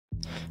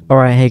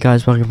Alright, hey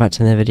guys, welcome back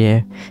to another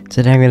video.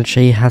 Today I'm going to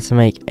show you how to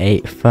make a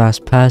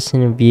first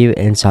person view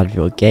inside of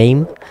your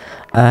game.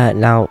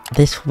 Now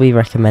this will be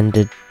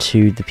recommended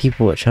to the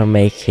people which are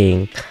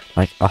making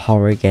like a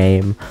horror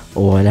game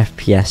or an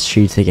FPS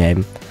shooter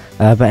game.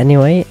 But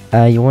anyway,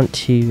 you want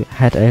to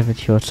head over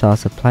to your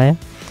starter player,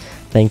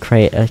 then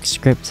create a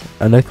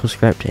local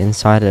script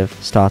inside of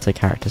starter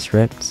character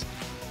scripts.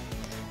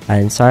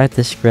 And inside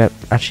the script,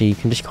 actually you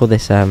can just call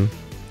this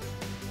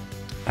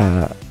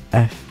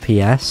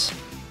FPS.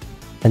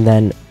 And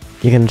then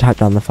you're going to type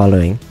down the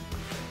following.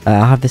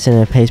 I'll have this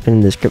in a paste bin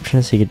in the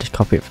description so you can just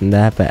copy it from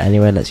there, but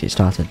anyway, let's get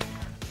started.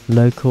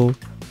 Local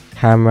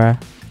camera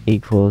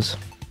equals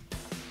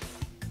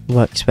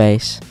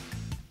workspace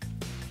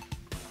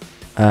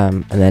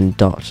and then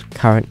dot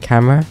current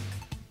camera.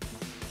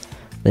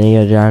 Then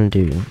you go down and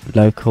do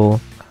local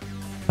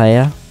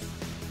player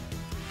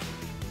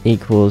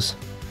equals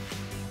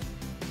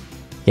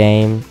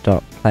game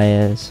dot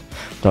players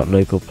dot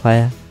local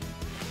player,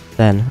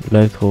 then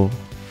local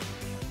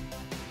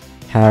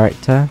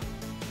character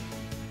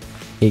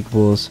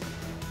equals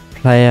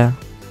player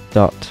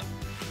dot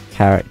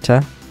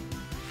character.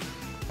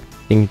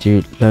 Then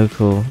do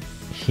local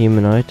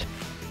humanoid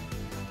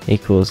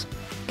equals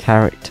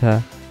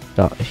character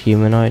dot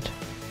humanoid.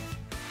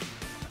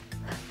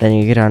 Then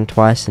you go down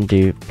twice and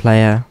do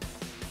player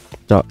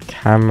dot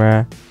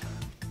camera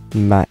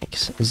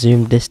max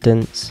zoom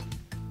distance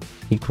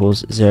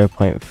equals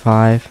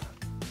 0.5.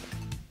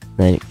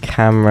 Then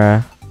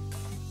camera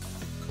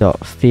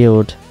dot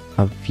field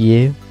of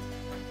view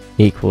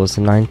equals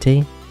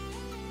 90.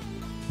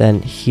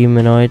 Then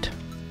humanoid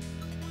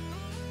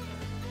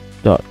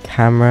dot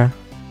camera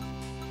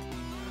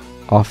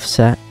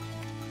offset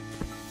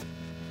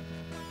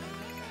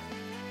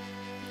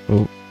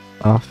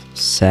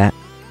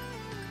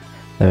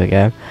there we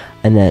go,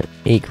 and then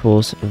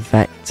equals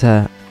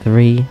vector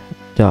 3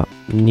 dot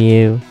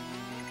new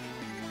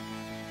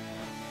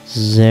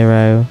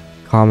 0,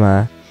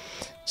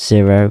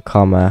 0,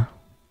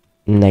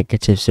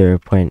 negative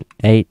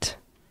 0.8,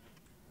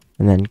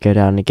 and then go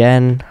down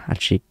again,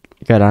 actually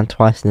go down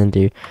twice and then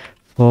do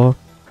for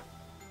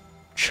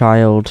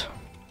child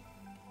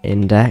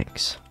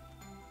index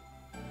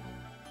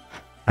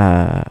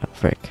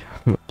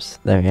oops,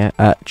 there we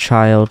go,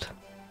 child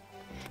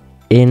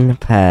in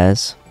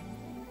pairs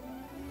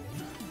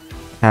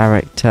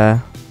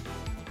character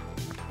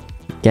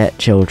get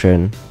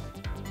children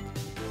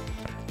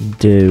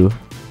do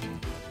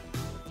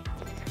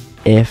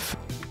if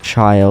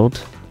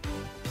child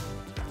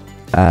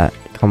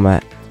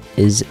comma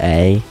is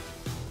a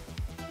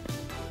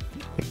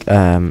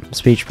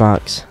speech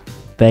marks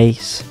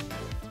base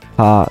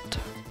part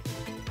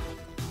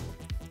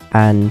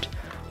and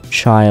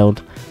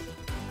child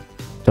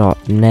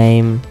dot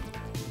name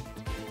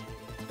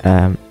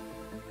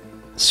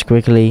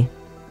squiggly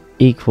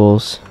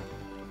equals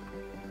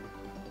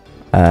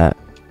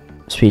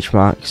speech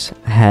marks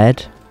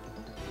head,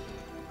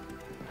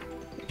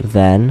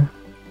 then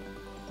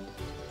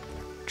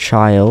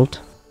child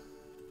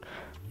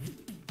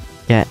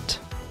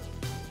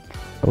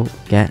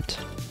get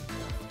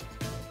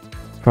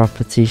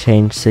property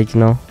change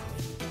signal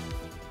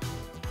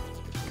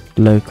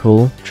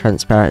local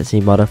transparency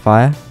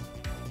modifier.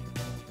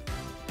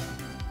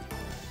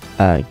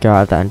 Go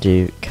out of that and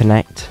do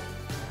connect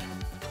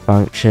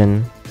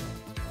function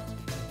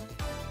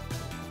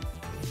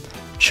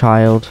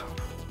child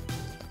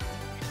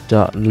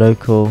dot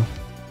local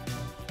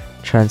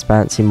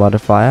transparency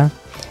modifier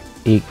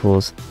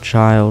equals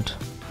child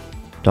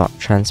dot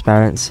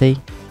transparency.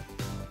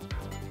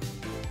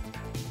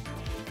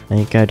 And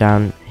you go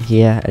down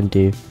here and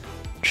do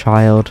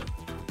child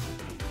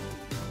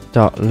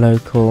dot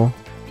local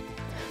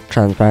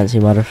transparency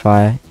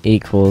modifier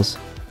equals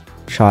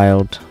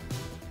child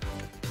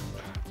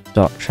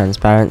dot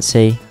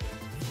transparency.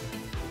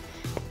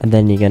 And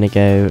then you're going to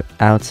go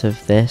out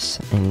of this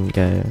and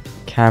go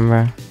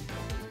camera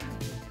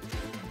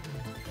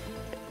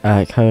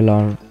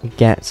colon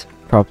get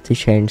property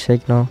change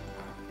signal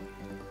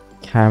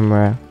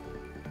camera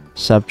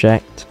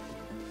subject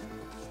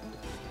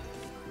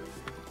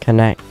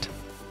connect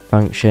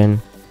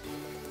function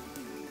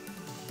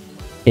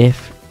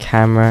if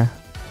camera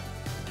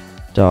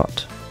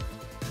dot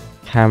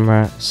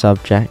camera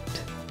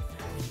subject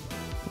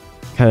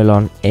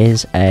colon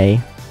is a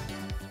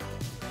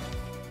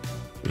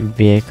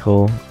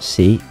vehicle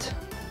seat,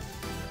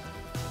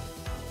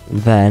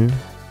 then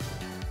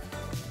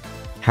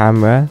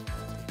camera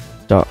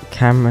dot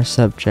camera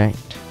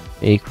subject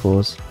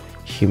equals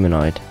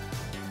humanoid.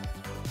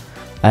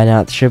 And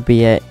now that should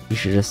be it. You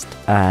should just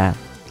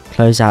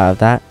close out of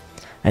that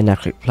and now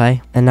click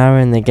play. And now we're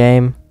in the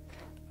game,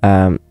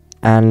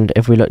 and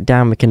if we look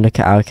down we can look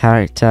at our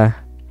character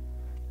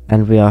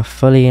and we are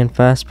fully in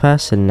first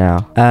person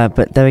now.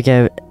 But there we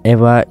go, it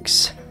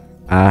works.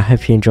 I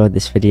hope you enjoyed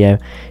this video.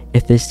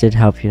 If this did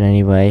help you in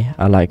any way,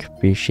 I'd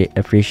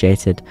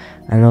appreciated,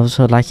 and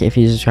also like it if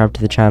you subscribe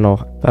to the channel.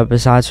 But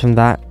besides from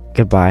that,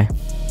 goodbye.